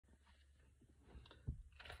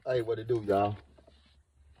Hey, what it do, y'all?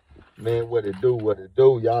 Man, what it do, what it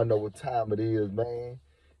do. Y'all know what time it is, man.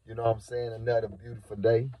 You know what I'm saying? Another beautiful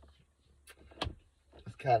day.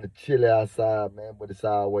 It's kind of chilly outside, man, but it's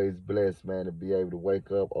always blessed, man, to be able to wake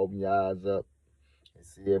up, open your eyes up, and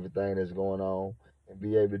see everything that's going on, and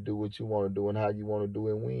be able to do what you want to do and how you want to do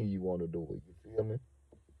it and when you want to do it. You feel me?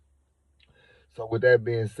 So, with that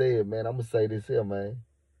being said, man, I'm going to say this here, man.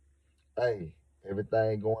 Hey,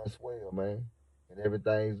 everything going swell, man, and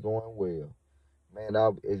everything's going well. Man,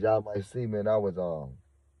 as y'all might see, man, I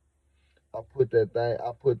put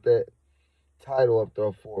that title up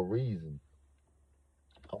there for a reason.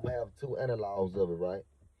 I'm gonna have two analogs of it, right?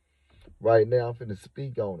 Right now, I'm finna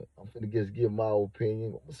speak on it. I'm finna just give my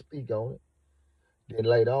opinion. I'm gonna speak on it. Then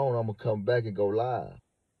later on, I'm gonna come back and go live.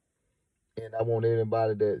 And I want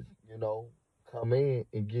anybody that come in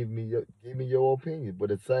and give me your opinion.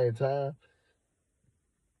 But at the same time,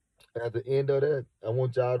 at the end of that, I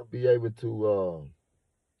want y'all to be able to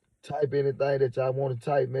type anything that y'all want to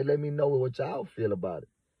type. Man, let me know what y'all feel about it.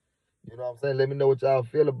 You know what I'm saying? Let me know what y'all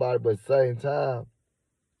feel about it. But at the same time,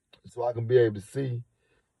 so I can be able to see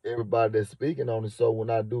everybody that's speaking on it. So when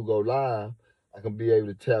I do go live, I can be able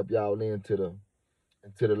to tap y'all into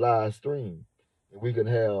the live stream, and we can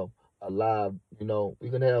have a live. We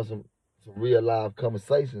can have some real live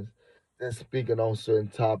conversations that's speaking on certain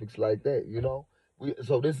topics like that.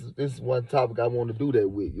 This is one topic I want to do that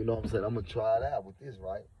with. You know what I'm saying? I'm gonna try it out with this,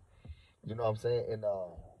 right? You know what I'm saying? And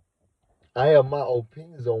I have my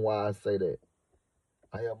opinions on why I say that.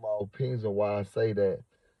 I have my opinions on why I say that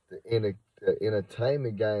the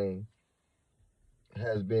entertainment game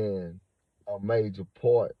has been a major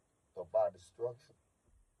part of our destruction.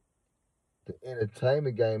 The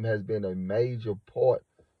entertainment game has been a major part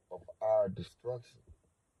of our destruction.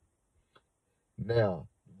 Now,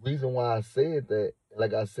 the reason why I said that,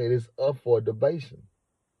 like I said, it's up for debation.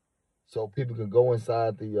 So people can go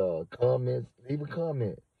inside the comments, leave a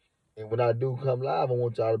comment. And when I do come live, I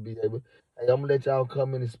want y'all to be able, hey, I'm gonna let y'all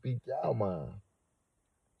come in and speak y'all mind.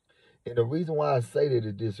 And the reason why I say that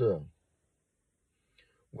is this here.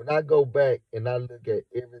 When I go back and I look at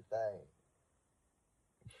everything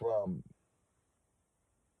from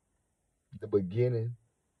the beginning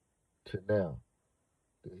to now,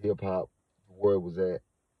 the hip hop world was at,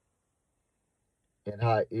 and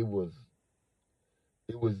how it was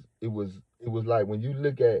like when you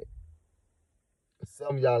look at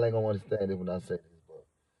some of y'all ain't gonna understand it when I say this, but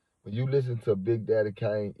when you listen to Big Daddy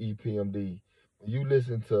Kane, EPMD, when you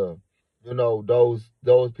listen to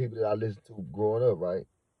those people that I listened to growing up, right?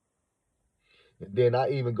 And then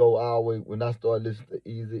I even go all the way when I started listening to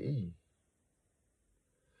Easy E.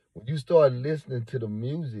 When you start listening to the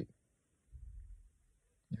music,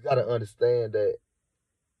 you gotta understand that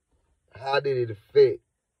how did it affect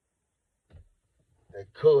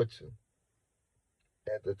that culture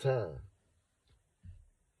at the time?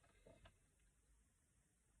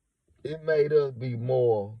 It made us be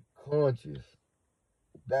more conscious.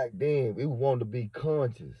 Back then, we wanted to be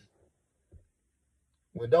conscious.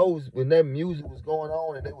 When that music was going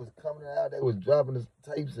on and they was coming out, they was dropping the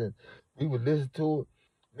tapes and we would listen to it.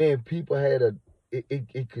 Man, people had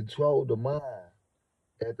it controlled the mind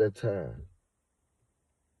at that time.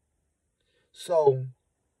 So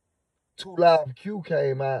 2 Live Q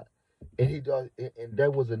came out and he does and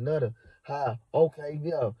that was another how okay,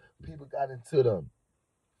 yeah, people got into the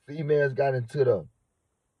females got into the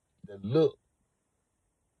look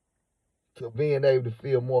to being able to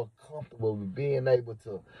feel more comfortable with being able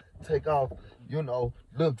to take off,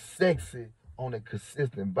 look sexy on a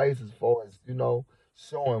consistent basis for as,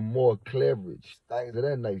 showing more cleverage, things of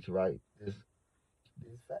that nature, right? These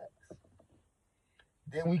facts.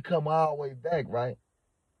 Then we come all the way back, right,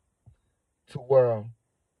 to where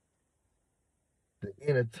the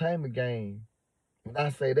entertainment game, when I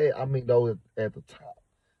say that, I mean those at the top.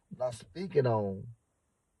 I'm not speaking on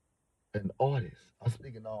an artist. I'm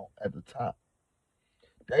speaking on at the top.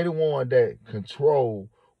 They the one that control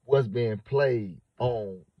what's being played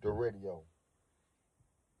on the radio.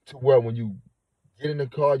 To where when you get in the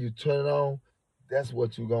car, you turn it on, that's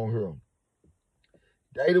what you gonna hear.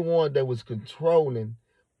 They the one that was controlling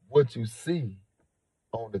what you see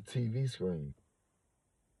on the TV screen.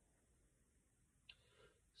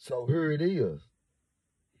 So here it is.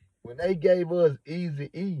 When they gave us Easy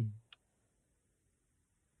E,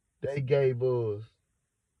 they gave us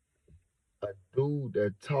a dude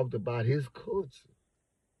that talked about his culture,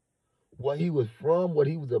 what he was from, what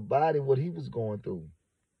he was about, and what he was going through.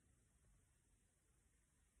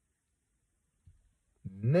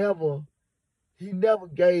 Never, he never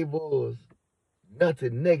gave us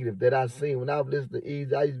nothing negative that I seen when I was listening to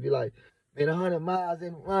Easy. I used to be like, Man, 100 miles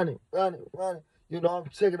in running. You know, I'm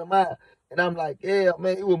checking them out. And I'm like, yeah,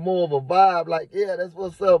 man, it was more of a vibe. Like, yeah, that's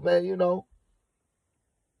what's up, man, you know.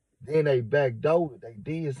 Then they backdoored it. They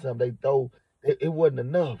did something. It wasn't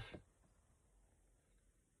enough.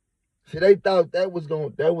 See, they thought that was gonna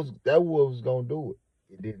do it.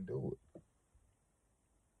 It didn't do it.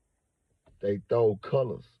 They throw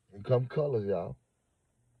colors. Here come colors, y'all.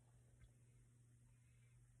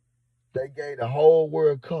 They gave the whole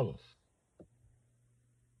world colors.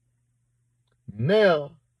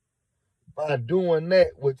 Now, by doing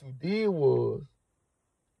that, what you did was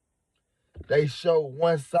they showed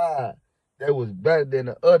one side that was better than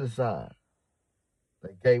the other side.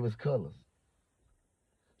 They gave us colors.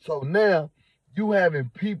 So now you having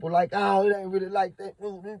people like, oh, it ain't really like that.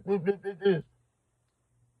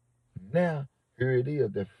 Now here it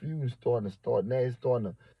is. The fusion starting to start. Now it's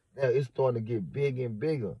starting to get bigger and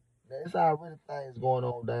bigger. Now it's already things going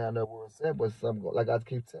on down there where it's at, but something like I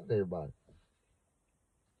keep telling everybody.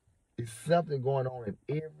 It's something going on in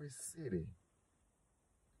every city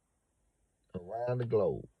around the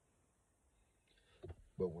globe.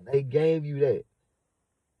 But when they gave you that,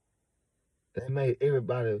 they made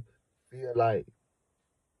everybody feel like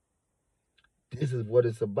this is what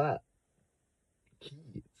it's about.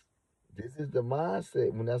 Kids. This is the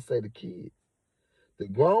mindset when I say the kids. The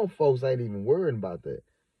grown folks ain't even worrying about that.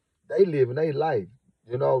 They living their life.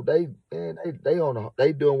 You know, they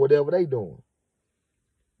doing whatever they doing.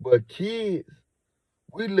 But kids,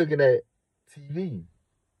 we looking at TV.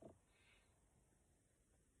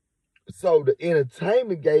 So the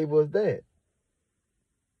entertainment gave us that.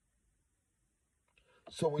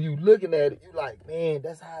 So when you looking at it, you like, man,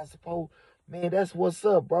 that's how it's supposed, man, that's what's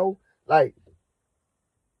up, bro. Like,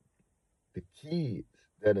 the kids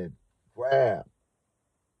that have grabbed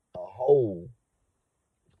a hold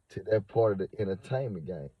to that part of the entertainment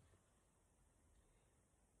game.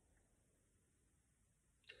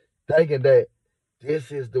 Thinking that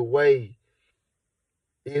this is the way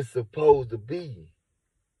it's supposed to be.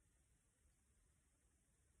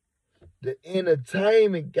 The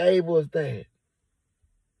entertainment gave us that.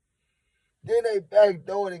 Then they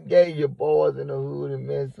backdoored and gave your boys in the hood and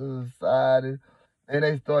men society. And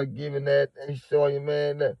they start giving that, they showing you,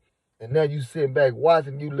 man, that. And now you sitting back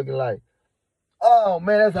watching, you looking like, oh,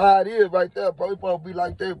 man, that's how it is right there, bro. It's supposed to be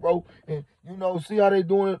like that, bro. And, you know, see how they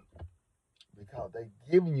doing it? Because they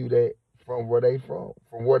giving you that from where they from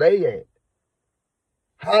where they at.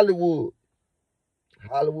 Hollywood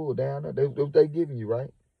down there, they giving you,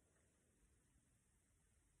 right?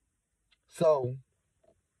 So,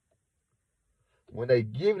 when they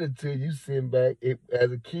giving it to you, sitting back,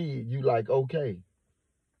 as a kid, you like, okay.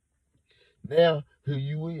 Now, here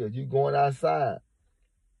you is. You going outside.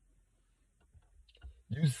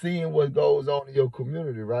 You seeing what goes on in your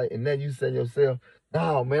community, right? And then you say to yourself,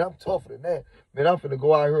 nah, man, I'm tougher than that. Man, I'm finna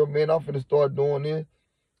go out here, man. I'm finna start doing this.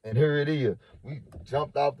 And here it is. We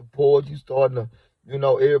jumped off the porch. You starting to, you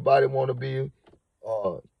know, everybody want to be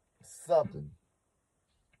something.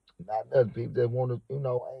 Not nothing. People that want to, you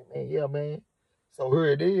know, hey, man, yeah, man. So here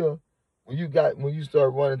it is. When you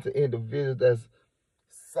start running to individuals that's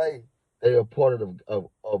say they are part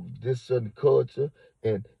of this certain culture,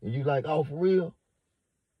 and you like, oh, for real?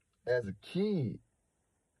 As a kid,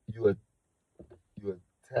 you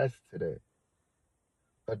attached to that.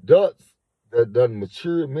 Adults that done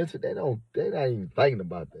mature mentally, they not even thinking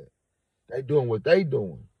about that. They doing what they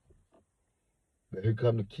doing. But here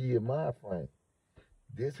come the kid mind frame.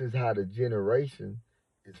 This is how the generation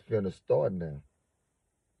is finna start now.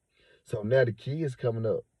 So now the kids coming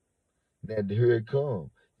up. Now here it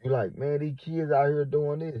come. You like, man, these kids out here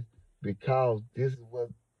doing this because this is what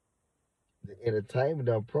the entertainment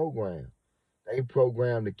done program. They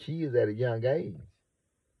program the kids at a young age.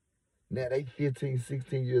 Now they 15,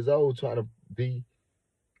 16 years old trying to be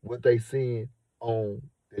what they seeing on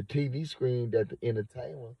the TV screen that the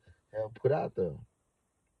entertainment have put out there.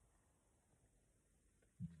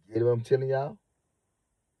 You get what I'm telling y'all?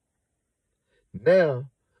 Now,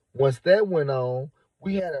 once that went on,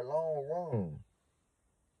 we had a long run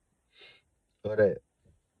of that.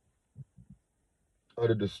 Of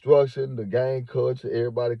the destruction, the gang culture,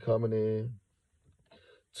 everybody coming in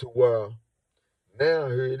to where now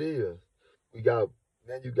here it is. You got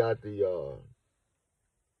the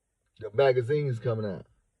magazines coming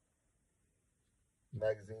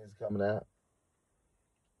out.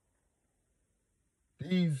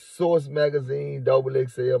 These Source magazine, Double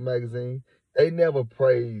XL magazine, they never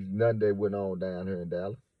praised nothing that went on down here in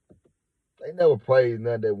Dallas. They never praised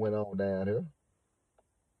nothing that went on down here.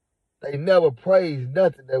 They never praised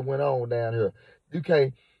nothing that went on down here. You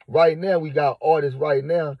can't, right now we got artists right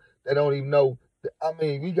now They don't even know. I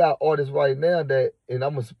mean, we got artists right now that, and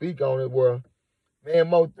I'm gonna speak on it, where man,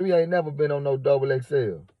 Mo3 ain't never been on no double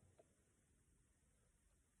XL.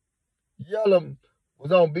 Yellum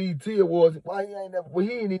was on BT Awards. Why he ain't never? Well,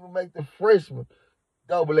 he ain't even make the freshman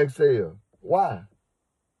double XL. Why?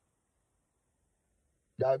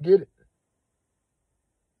 Y'all get it?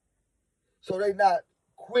 So they not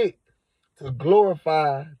quick to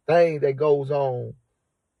glorify thing that goes on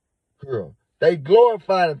here. They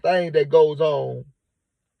glorify the thing that goes on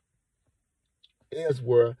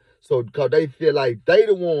elsewhere. So because they feel like they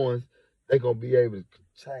the ones they gonna be able to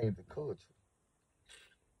change the culture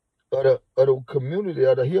of the community,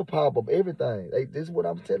 of the hip hop, of everything. This is what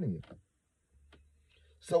I'm telling you.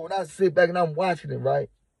 So when I sit back and I'm watching it, right?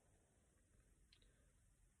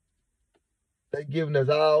 They giving us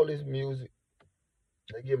all this music.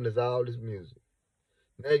 They giving us all this music.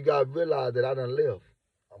 Now you gotta realize that I done left.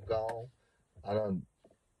 I'm gone. I done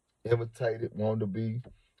imitated, wanted to be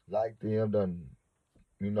like them, done,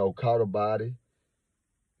 caught a body,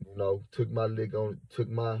 took my lick on, took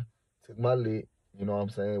my lick, you know what I'm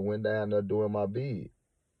saying, went down there doing my bid.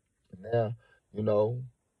 And now, the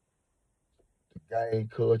gang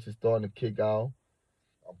culture starting to kick off.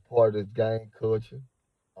 I'm part of this gang culture.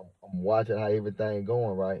 I'm watching how everything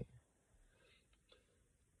going, right?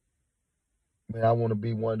 Man, I want to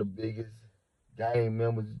be one of the biggest gang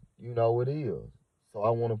members, it is. So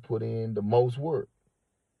I want to put in the most work.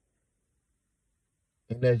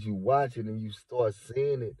 And as you watch it and you start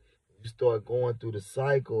seeing it, you start going through the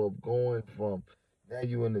cycle of going from now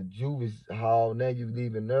you in the Juvis hall, now you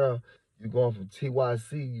leaving there, you going from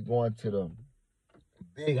TYC, you going to the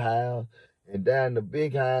big house, and down the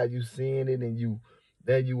big house you seeing it, and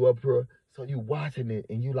then you up here, so you watching it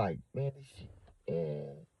and you like, man, this shit,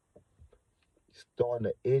 man, starting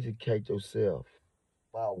to educate yourself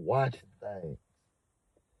by watching things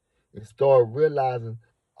and start realizing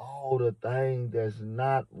all the things that's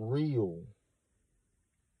not real.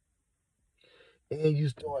 And you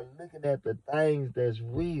start looking at the things that's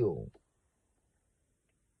real.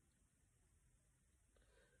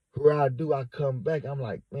 Where I come back, I'm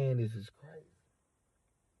like, man, this is crazy.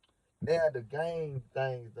 Now the gang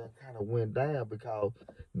things done kind of went down because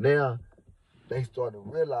now they start to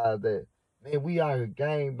realize that, man, we out here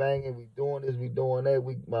gang banging, we doing this, we doing that.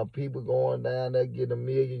 My people going down there getting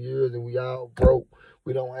 1,000,000 years and we all broke.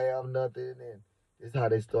 We don't have nothing. And it's how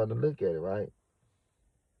they starting to look at it, right?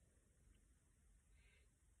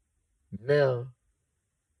 Now,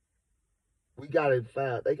 they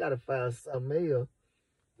gotta find something else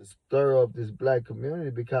to stir up this black community,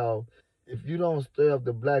 because if you don't stir up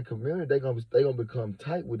the black community, they gonna become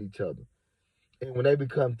tight with each other. And when they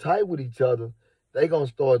become tight with each other, they gonna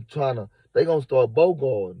start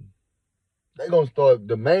bogarting. They gonna start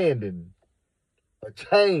demanding a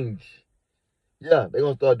change. Yeah, they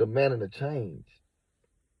gonna start demanding a change.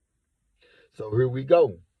 So here we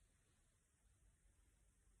go.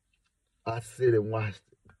 I sit and watched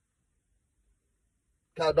it.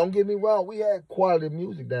 God, don't get me wrong, we had quality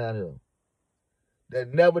music down here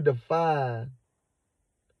that never defined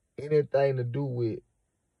anything to do with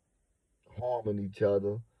harming each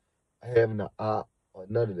other, having an op, or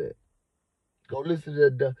none of that. Go listen to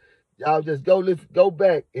that. Y'all just go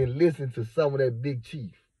back and listen to some of that Big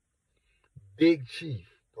Chief. Big Chief.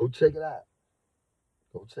 Go check it out.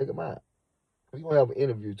 Go check him out. We gonna have an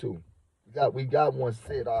interview too. We got one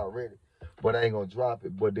set already, but I ain't gonna drop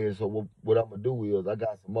it. But then, so what I'm gonna do is I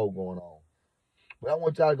got some more going on. But I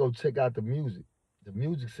want y'all to go check out the music. The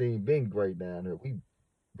music scene been great down here. We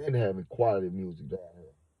been having quality music down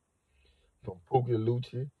here. From Pookie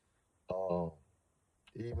Lucci,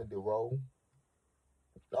 even DeRoe.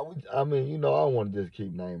 I mean, I don't want to just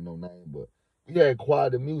keep naming no name, but we had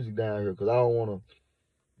quality music down here because I don't want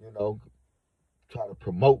to, try to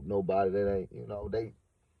promote nobody that ain't, how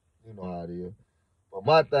it is. But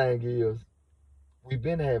my thing is, we've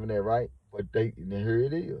been having that, right? But and here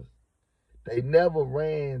it is. They never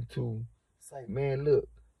ran to say, man, look,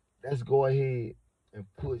 let's go ahead and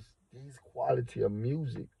push these quality of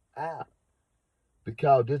music out,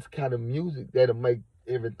 because this kind of music that'll make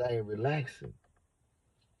everything relaxing.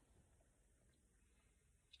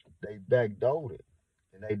 They backdoored it,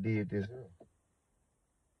 and they did this here.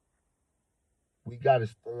 We got to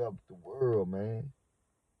stir up the world, man.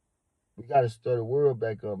 We got to stir the world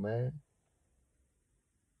back up, man.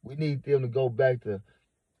 We need them to go back to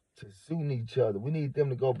suiting each other. We need them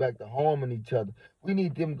to go back to harming each other. We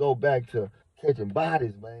need them to go back to catching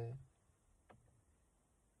bodies, man.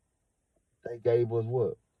 They gave us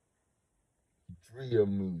what? Drill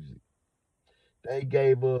music. They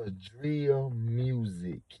gave us drill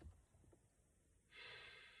music.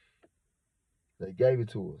 They gave it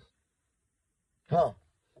to us. Huh?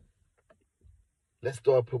 Let's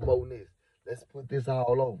start promoting this. Let's put this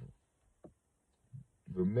all over.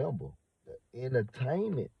 Remember, the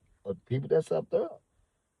entertainment of the people that's up there,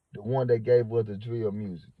 the one that gave us the drill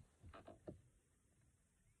music.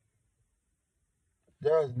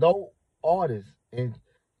 There's no artist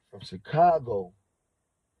from Chicago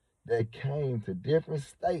that came to different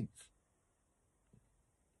states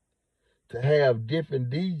to have different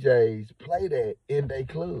DJs play that in their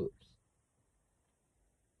clubs.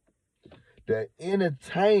 The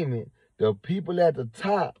entertainment, the people at the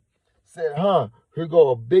top said, here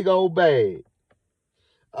go a big old bag.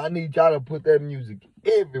 I need y'all to put that music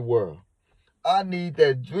everywhere. I need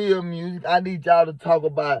that drill music. I need y'all to talk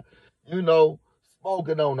about,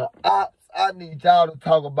 smoking on the ops. I need y'all to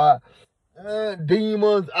talk about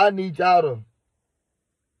demons. I need y'all to.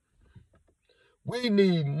 We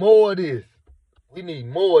need more of this. We need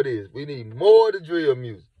more of this. We need more of the drill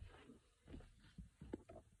music.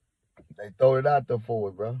 They throw it out there for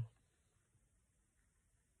us, bro.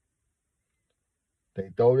 They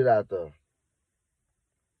throw it out there.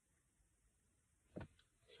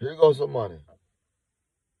 Here goes some money.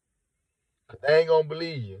 Because they ain't going to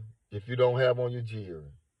believe you if you don't have on your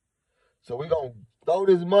jewelry. So we're going to throw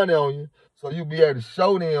this money on you so you'll be able to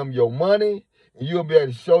show them your money, and you'll be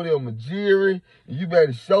able to show them the jewelry, and you'll be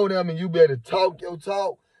able to show them, and you'll be able to talk your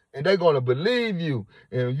talk, and they're going to believe you.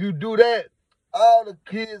 And if you do that, all the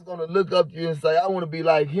kids going to look up to you and say, I want to be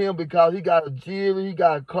like him because he got a jewelry, he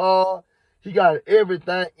got a car, he got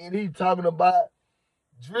everything, and he's talking about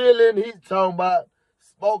drilling, he's talking about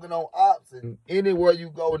smoking on ops, and anywhere you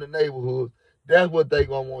go in the neighborhood, that's what they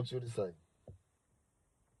going to want you to say.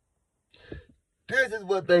 This is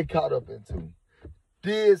what they caught up into.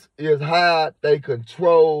 This is how they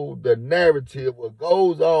control the narrative, what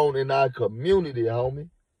goes on in our community, homie.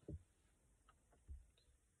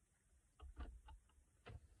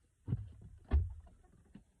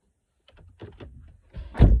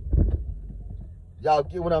 Y'all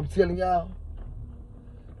get what I'm telling y'all?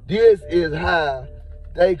 This is how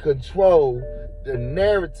they control the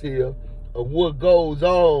narrative of what goes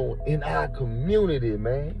on in our community,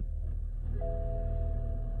 man.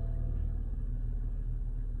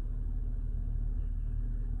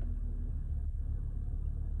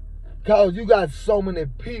 Because you got so many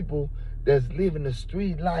people that's living the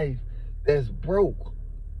street life that's broke,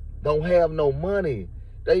 don't have no money.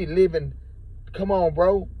 They living, come on,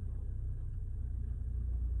 bro.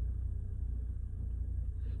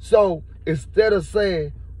 So instead of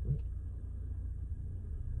saying,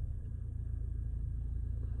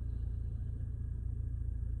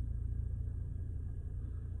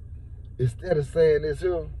 this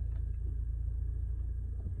here,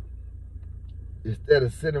 instead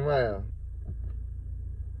of sitting around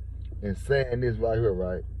and saying this right here,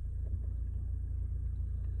 right?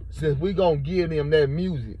 Since we gonna give them that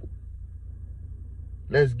music,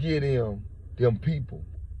 let's give them people.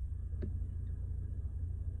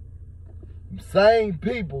 Same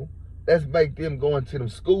people, let's make them go into them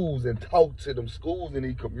schools and talk to them schools in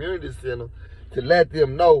the community center to let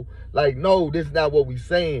them know, like, no, this is not what we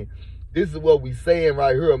saying. This is what we saying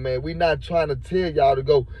right here, man. We not trying to tell y'all to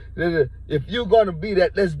go. If you're going to be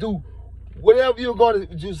that, let's do whatever you're going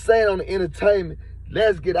to just saying on the entertainment.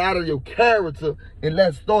 Let's get out of your character and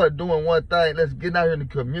let's start doing one thing. Let's get out here in the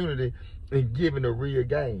community and giving a real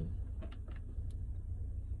game.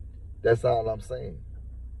 That's all I'm saying.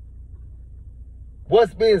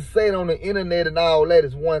 What's being said on the internet and all that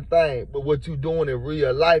is one thing, but what you doing in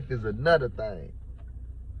real life is another thing.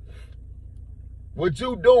 What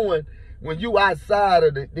you doing when you outside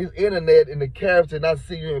of this internet and the character and I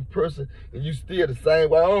see you in person and you still the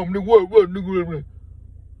same way, what, nigga?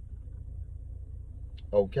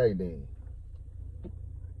 Okay then.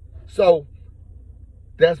 So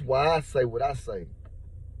that's why I say what I say.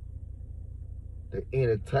 The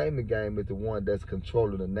entertainment game is the one that's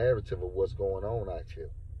controlling the narrative of what's going on out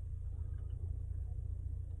here.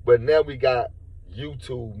 But now we got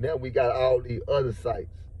YouTube. Now we got all these other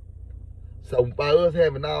sites. So by us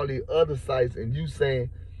having all these other sites and you saying,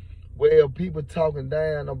 well, people talking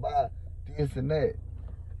down about this and that.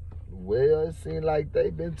 Well, it seems like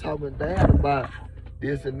they've been talking down about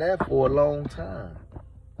this and that for a long time.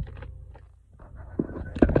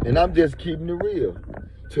 And I'm just keeping it real.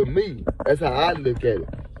 To me, that's how I look at it.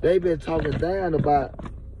 They've been talking down about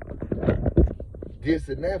this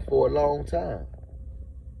and that for a long time.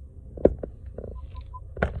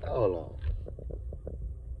 Hold on.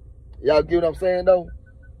 Y'all get what I'm saying, though?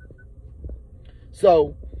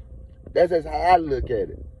 So, that's just how I look at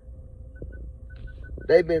it.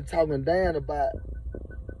 They've been talking down about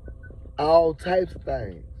all types of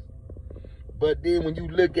things. But then when you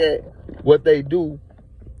look at what they do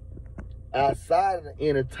outside of the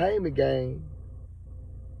entertainment game,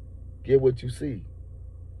 get what you see.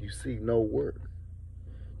 You see no work.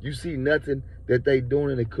 You see nothing that they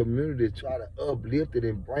doing in the community to try to uplift it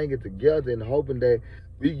and bring it together and hoping that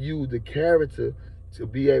we use the character to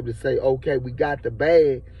be able to say, okay, we got the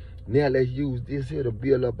bag. Now let's use this here to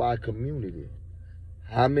build up our community.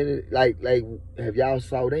 How many, like, have y'all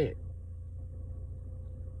saw that?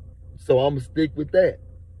 So I'm going to stick with that.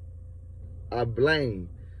 I blame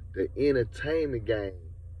the entertainment game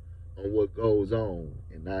on what goes on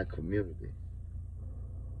in our community.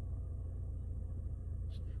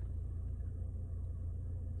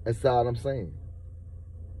 That's all I'm saying.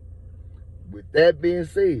 With that being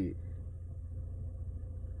said,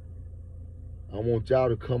 I want y'all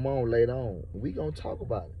to come on later on. We gonna talk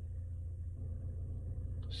about it.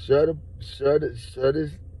 Shut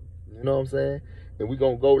this, you know what I'm saying? And we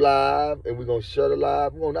gonna go live and we gonna shut it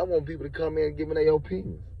live. I want people to come in and give me their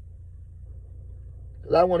opinions.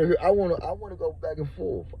 Cause I wanna go back and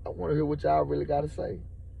forth. I wanna hear what y'all really gotta say.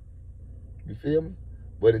 You feel me?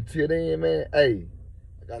 But until then, man, hey,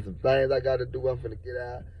 I got some things I gotta do. I'm finna get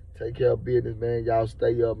out. Take care of business, man. Y'all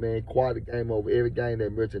stay up, man. Quality game over every game.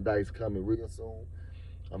 That merchandise coming real soon.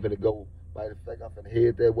 I'm gonna go. By the fact, I'm gonna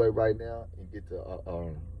head that way right now and get to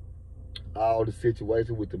all the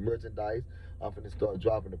situation with the merchandise. I'm gonna start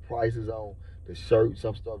dropping the prices on the shirts.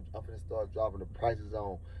 I'm gonna start dropping the prices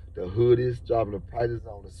on the hoodies. Dropping the prices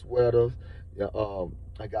on the sweaters. Yeah,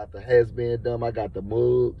 I got the has-been done. I got the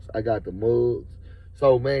mugs.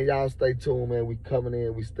 So, man, y'all stay tuned, man. We coming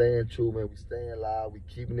in. We staying true, man. We staying live. We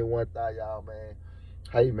keeping it 1,000, y'all, man.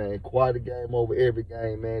 Hey, man, quality game over every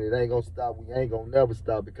game, man. It ain't going to stop. We ain't going to never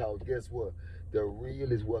stop because guess what? The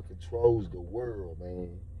real is what controls the world,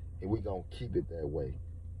 man. And we going to keep it that way.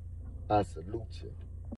 I salute you.